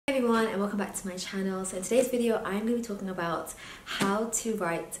everyone and welcome back to my channel. So in today's video I'm going to be talking about how to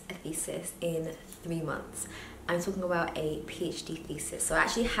write a thesis in 3 months. I'm talking about a PhD thesis. So I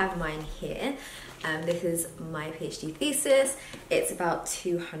actually have mine here. This is my PhD thesis. It's about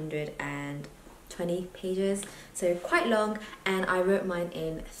 220 pages, so quite long, and I wrote mine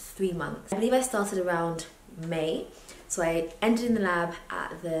in 3 months. I believe I started around May. So I ended in the lab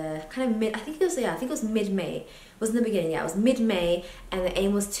at the kind of I think it was mid-May. It wasn't the beginning, yeah, it was mid-May, and the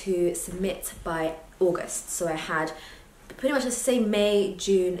aim was to submit by August. So I had pretty much, let's say, May,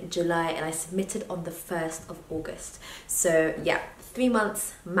 June, July, and I submitted on the 1st of August. So yeah, 3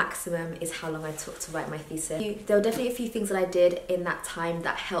 months maximum is how long I took to write my thesis. There were definitely a few things that I did in that time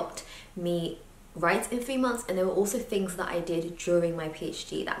that helped me write in 3 months, and there were also things that I did during my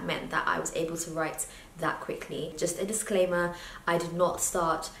PhD that meant that I was able to write that quickly. Just a disclaimer, I did not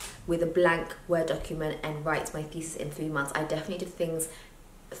start with a blank Word document and write my thesis in 3 months. I definitely did things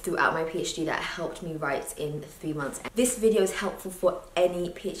throughout my PhD that helped me write in 3 months. This video is helpful for any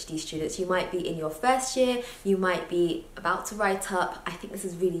PhD students. You might be in your first year, you might be about to write up. I think this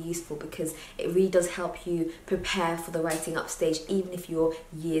is really useful because it really does help you prepare for the writing up stage, even if you're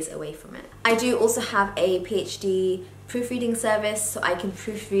years away from it. I do also have a PhD proofreading service, so I can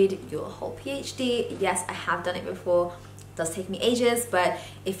proofread your whole PhD. Yes, I have done it before. It does take me ages, but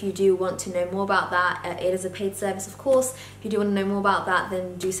if you do want to know more about that, it is a paid service, of course. If you do want to know more about that,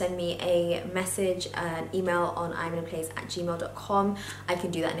 then do send me a message, an email on aminaplays@gmail.com. I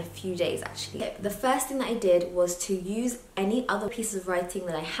can do that in a few days, actually. The first thing that I did was to use any other pieces of writing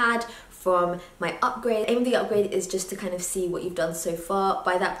that I had from my upgrade. The aim of the upgrade is just to kind of see what you've done so far.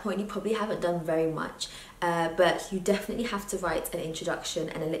 By that point, you probably haven't done very much. But you definitely have to write an introduction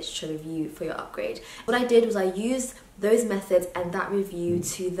and a literature review for your upgrade. What I did was I used those methods and that review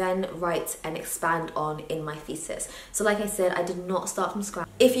to then write and expand on in my thesis. So like I said, I did not start from scratch.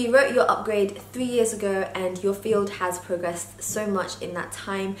 If you wrote your upgrade 3 years ago and your field has progressed so much in that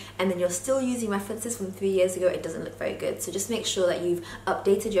time, and then you're still using references from 3 years ago, it doesn't look very good. So just make sure that you've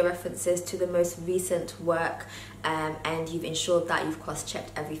updated your references to the most recent work, and you've ensured that you've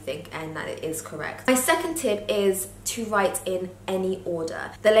cross-checked everything and that it is correct. My second tip is to write in any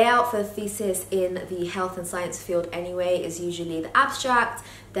order. The layout for the thesis in the health and science field anyway is usually the abstract,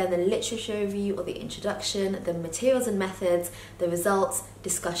 then the literature review or the introduction, the materials and methods, the results,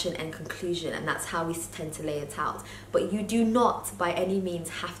 discussion and conclusion, and that's how we tend to lay it out. But you do not by any means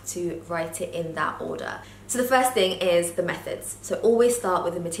have to write it in that order. So the first thing is the methods. So always start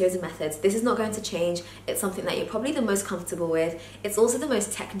with the materials and methods. This is not going to change. It's something that you're probably the most comfortable with. It's also the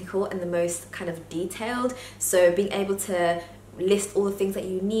most technical and the most kind of detailed. So being able to list all the things that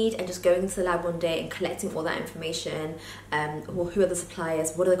you need and just going into the lab one day and collecting all that information, or who are the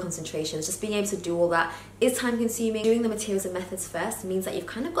suppliers, what are the concentrations, just being able to do all that is time consuming. Doing the materials and methods first means that you've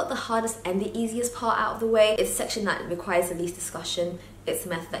kind of got the hardest and the easiest part out of the way. It's a section that requires the least discussion. It's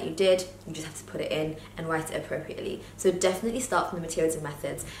the method that you did, you just have to put it in and write it appropriately. So definitely start from the materials and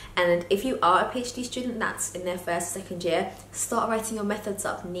methods. And if you are a PhD student that's in their first or second year, start writing your methods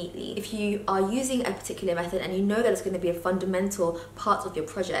up neatly. If you are using a particular method and you know that it's going to be a fundamental part of your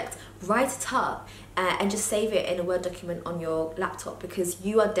project, write it up and just save it in a Word document on your laptop, because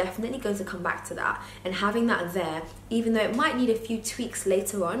you are definitely going to come back to that, and having that there, even though it might need a few tweaks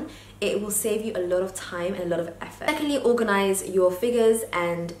later on, it will save you a lot of time and a lot of effort. Secondly, organize your figures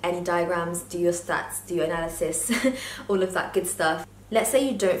and any diagrams, do your stats, do your analysis, all of that good stuff. Let's say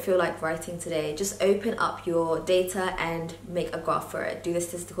you don't feel like writing today, just open up your data and make a graph for it, do the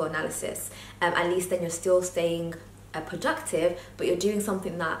statistical analysis. At least then you're still staying productive, but you're doing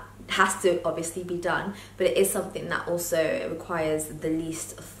something that has to obviously be done, but it is something that also requires the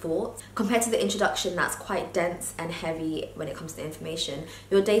least thought. Compared to the introduction that's quite dense and heavy when it comes to information,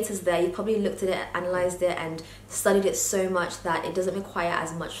 your data's there, you've probably looked at it, analysed it and studied it so much that it doesn't require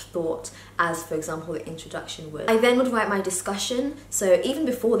as much thought as, for example, the introduction would. I then would write my discussion. So even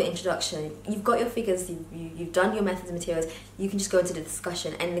before the introduction, you've got your figures, you've done your methods and materials, you can just go into the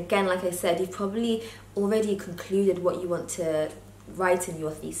discussion. And again, like I said, you've probably already concluded what you want to write in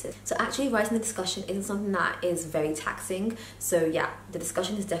your thesis. So actually writing the discussion isn't something that is very taxing. So yeah, the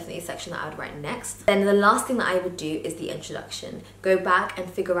discussion is definitely a section that I would write next. Then the last thing that I would do is the introduction. Go back and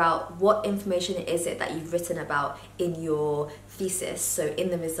figure out what information is it that you've written about in your thesis. So in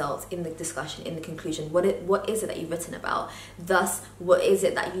the results, in the discussion, in the conclusion, what is it that you've written about? Thus, what is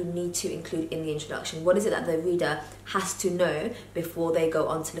it that you need to include in the introduction? What is it that the reader has to know before they go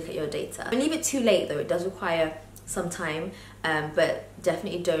on to look at your data? Don't leave it too late though, it does require some time, but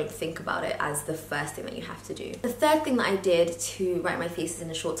definitely don't think about it as the first thing that you have to do. The third thing that I did to write my thesis in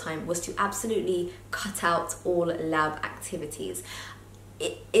a short time was to absolutely cut out all lab activities.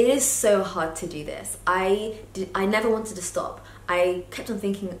 it is so hard to do this. I never wanted to stop. I kept on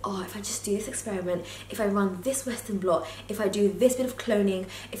thinking, oh, if I just do this experiment, if I run this Western blot, if I do this bit of cloning,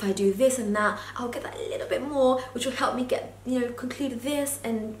 if I do this and that, I'll get that a little bit more, which will help me get, you know, conclude this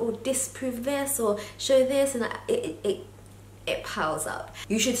and or disprove this or show this, and it piles up.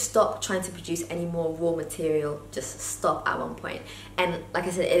 You should stop trying to produce any more raw material. Just stop at one point. And like I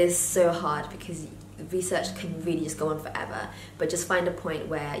said, it is so hard because research can really just go on forever, but just find a point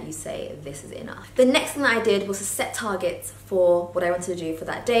where you say this is enough. The next thing that I did was to set targets for what I wanted to do for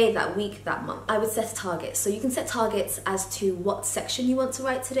that day, that week, that month. I would set a target. So you can set targets as to what section you want to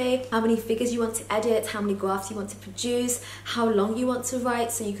write today, how many figures you want to edit, how many graphs you want to produce, how long you want to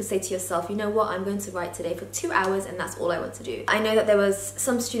write. So you could say to yourself, you know what, I'm going to write today for 2 hours and that's all I want to do. I know that there was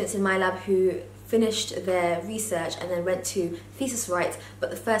some students in my lab who finished their research and then went to thesis write, but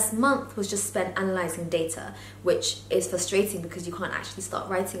the first month was just spent analysing data, which is frustrating because you can't actually start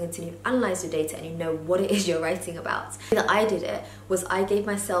writing until you've analysed your data and you know what it is you're writing about. The way that I did it was I gave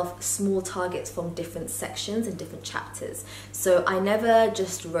myself small targets from different sections and different chapters. So I never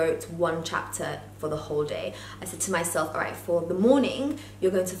just wrote one chapter for the whole day. I said to myself, all right, for the morning, you're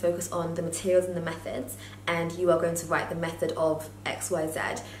going to focus on the materials and the methods, and you are going to write the method of X, Y,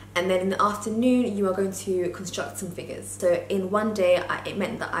 Z. And then in the afternoon, you are going to construct some figures. So in one day, it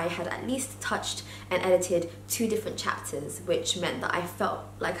meant that I had at least touched and edited 2 different chapters, which meant that I felt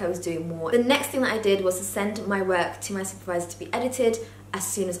like I was doing more. The next thing that I did was to send my work to my supervisor to be edited as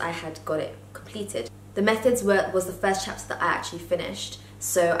soon as I had got it completed. The methods was the first chapter that I actually finished.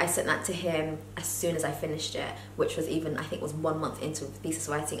 So I sent that to him as soon as I finished it, which was even, I think it was 1 month into thesis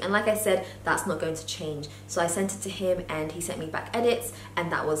writing. And like I said, that's not going to change. So I sent it to him and he sent me back edits,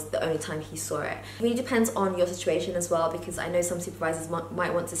 and that was the only time he saw it. It really depends on your situation as well, because I know some supervisors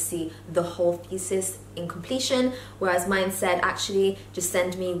might want to see the whole thesis in completion, whereas mine said, actually, just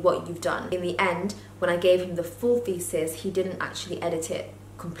send me what you've done. In the end, when I gave him the full thesis, he didn't actually edit it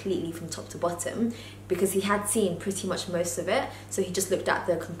completely from top to bottom because he had seen pretty much most of it, so he just looked at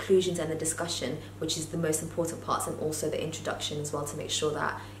the conclusions and the discussion, which is the most important parts, and also the introduction as well, to make sure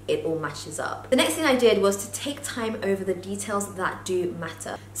that it all matches up. The next thing I did was to take time over the details that do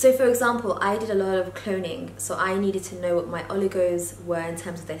matter. So for example, I did a lot of cloning, so I needed to know what my oligos were in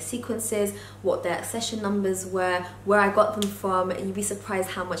terms of their sequences, what their accession numbers were, where I got them from. You'd be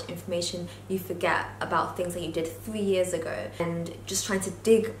surprised how much information you forget about things that you did 3 years ago, and just trying to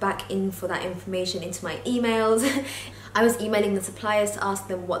dig back in for that information into my emails. I was emailing the suppliers to ask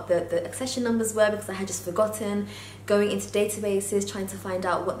them what the accession numbers were because I had just forgotten, going into databases, trying to find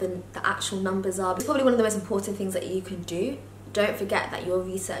out what the actual numbers are. It's probably one of the most important things that you can do. Don't forget that your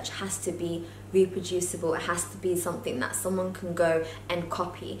research has to be reproducible. It has to be something that someone can go and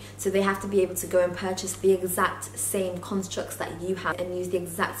copy. So they have to be able to go and purchase the exact same constructs that you have and use the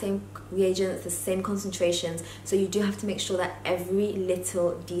exact same reagents, the same concentrations. So you do have to make sure that every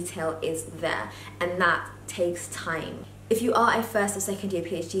little detail is there, and that takes time. If you are a first or second year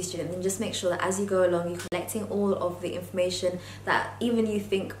PhD student, then just make sure that as you go along, you're collecting all of the information that even you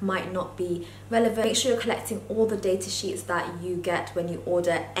think might not be relevant. Make sure you're collecting all the data sheets that you get when you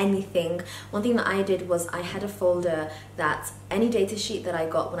order anything. One thing that I did was I had a folder that any data sheet that I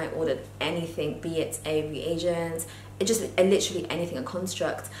got when I ordered anything, be it a reagent, literally anything, a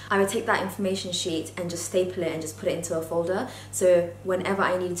construct, I would take that information sheet and just staple it and just put it into a folder. So whenever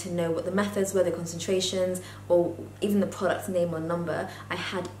I needed to know what the methods were, the concentrations, or even the product name or number, I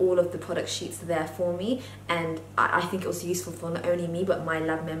had all of the product sheets there for me, and I think it was useful for not only me but my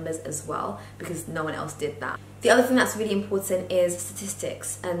lab members as well, because no one else did that. The other thing that's really important is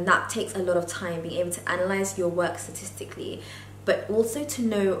statistics, and that takes a lot of time, being able to analyze your work statistically, but also to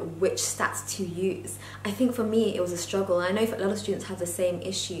know which stats to use. I think for me it was a struggle, and I know a lot of students have the same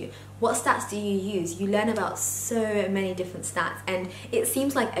issue. What stats do you use? You learn about so many different stats, and it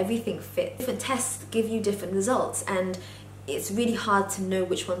seems like everything fits. Different tests give you different results, and it's really hard to know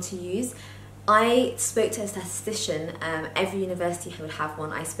which one to use. I spoke to a statistician. Every university would have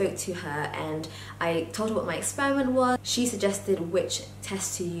one. I spoke to her and I told her what my experiment was. She suggested which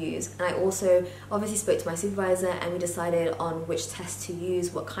test to use, and I also obviously spoke to my supervisor, and we decided on which test to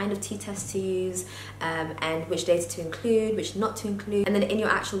use, what kind of t-test to use, and which data to include, which not to include. And then in your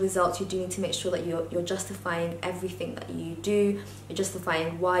actual results, you do need to make sure that you're justifying everything that you do. You're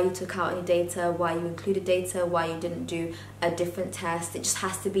justifying why you took out any data, why you included data, why you didn't do a different test. It just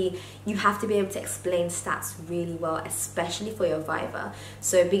has to be, you have to be able to explain stats really well, especially for your viva.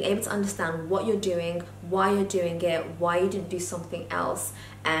 So being able to understand what you're doing, why you're doing it, why you didn't do something else,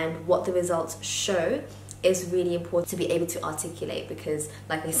 and what the results show is really important to be able to articulate, because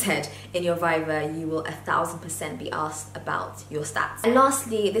like I said, in your Viva you will 1000% be asked about your stats. And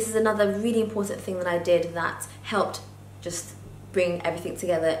lastly, this is another really important thing that I did that helped just bring everything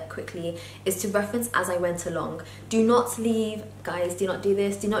together quickly, is to reference as I went along. Do not leave, guys, do not do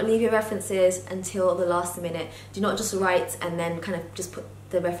this, do not leave your references until the last minute. Do not just write and then kind of just put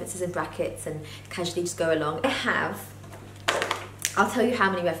the references in brackets and casually just go along. I'll tell you how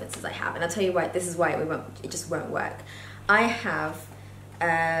many references I have, and I'll tell you why. This is why it just won't work. I have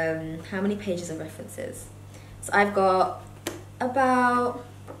how many pages of references? So I've got about,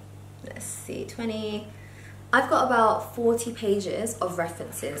 let's see, 20. I've got about 40 pages of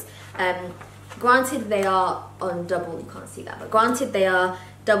references. Granted, they are on double, you can't see that, but granted they are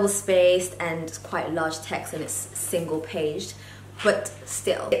double spaced and it's quite large text and it's single paged, but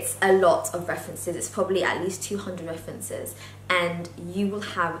still, it's a lot of references. It's probably at least 200 references, and you will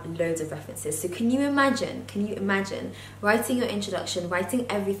have loads of references. So can you imagine writing your introduction, writing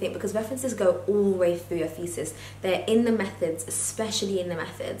everything, because references go all the way through your thesis. They're in the methods, especially in the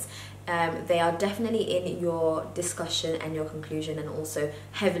methods. They are definitely in your discussion and your conclusion, and also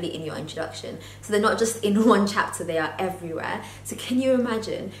heavily in your introduction. So they're not just in one chapter, they are everywhere. So can you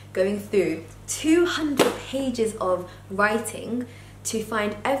imagine going through 200 pages of writing to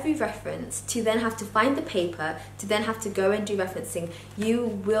find every reference, to then have to find the paper, to then have to go and do referencing?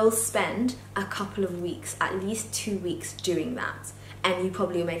 You will spend a couple of weeks, at least 2 weeks doing that. And you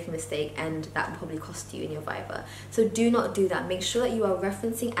probably will make a mistake, and that will probably cost you in your Viva. So do not do that. Make sure that you are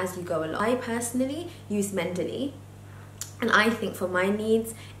referencing as you go along. I personally use Mendeley, and I think for my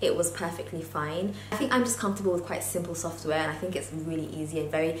needs it was perfectly fine. I think I'm just comfortable with quite simple software, and I think it's really easy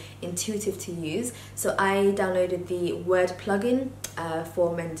and very intuitive to use. So I downloaded the Word plugin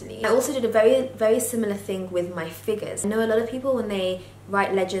for Mendeley. I also did a very similar thing with my figures. I know a lot of people, when they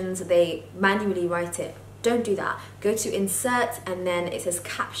write legends, they manually write it. Don't do that. Go to insert, and then it says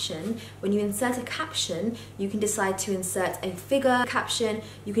caption. When you insert a caption, you can decide to insert a figure caption,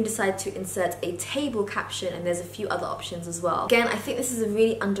 you can decide to insert a table caption, and there's a few other options as well. Again, I think this is a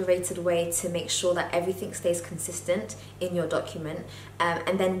really underrated way to make sure that everything stays consistent in your document.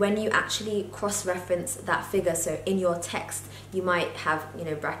 And then when you actually cross-reference that figure, so in your text, you might have, you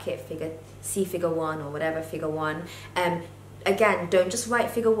know, bracket figure, see figure 1 or whatever, figure 1. Again, don't just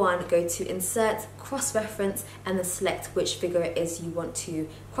write figure 1, go to insert, cross-reference, and then select which figure it is you want to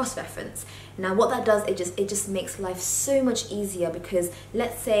cross-reference. Now what that does, it just makes life so much easier, because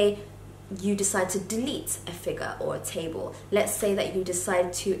let's say you decide to delete a figure or a table. Let's say that you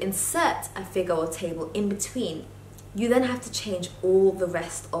decide to insert a figure or table in between. You then have to change all the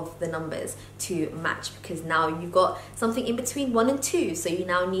rest of the numbers to match, because now you've got something in between 1 and 2, so you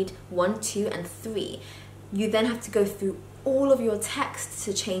now need 1, 2, and 3. You then have to go through all of your text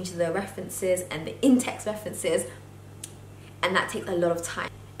to change the references and the in-text references, and that takes a lot of time.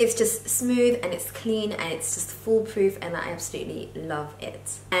 It's just smooth and it's clean and it's just foolproof, and I absolutely love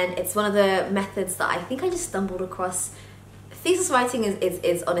it. And it's one of the methods that I think I just stumbled across. Thesis writing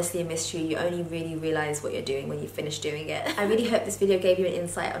is honestly a mystery. You only really realize what you're doing when you finish doing it. I really hope this video gave you an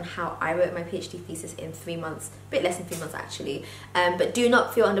insight on how I wrote my PhD thesis in 3 months, a bit less than 3 months actually. But do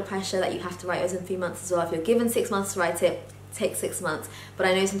not feel under pressure that you have to write yours in 3 months as well. If you're given 6 months to write it, take 6 months. But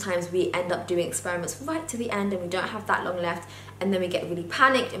I know sometimes we end up doing experiments right to the end and we don't have that long left, and then we get really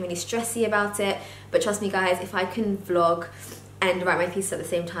panicked and really stressy about it. But trust me guys, if I can vlog and write my thesis at the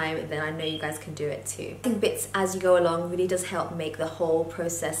same time, then I know you guys can do it too. Adding bits as you go along really does help make the whole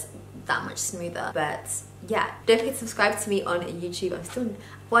process that much smoother. But yeah, don't forget to subscribe to me on YouTube.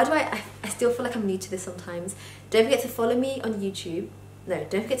 I still feel like I'm new to this sometimes. Don't forget to follow me on YouTube. No,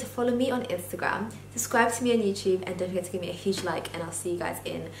 don't forget to follow me on Instagram, subscribe to me on YouTube, and don't forget to give me a huge like, and I'll see you guys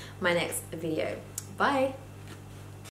in my next video. Bye!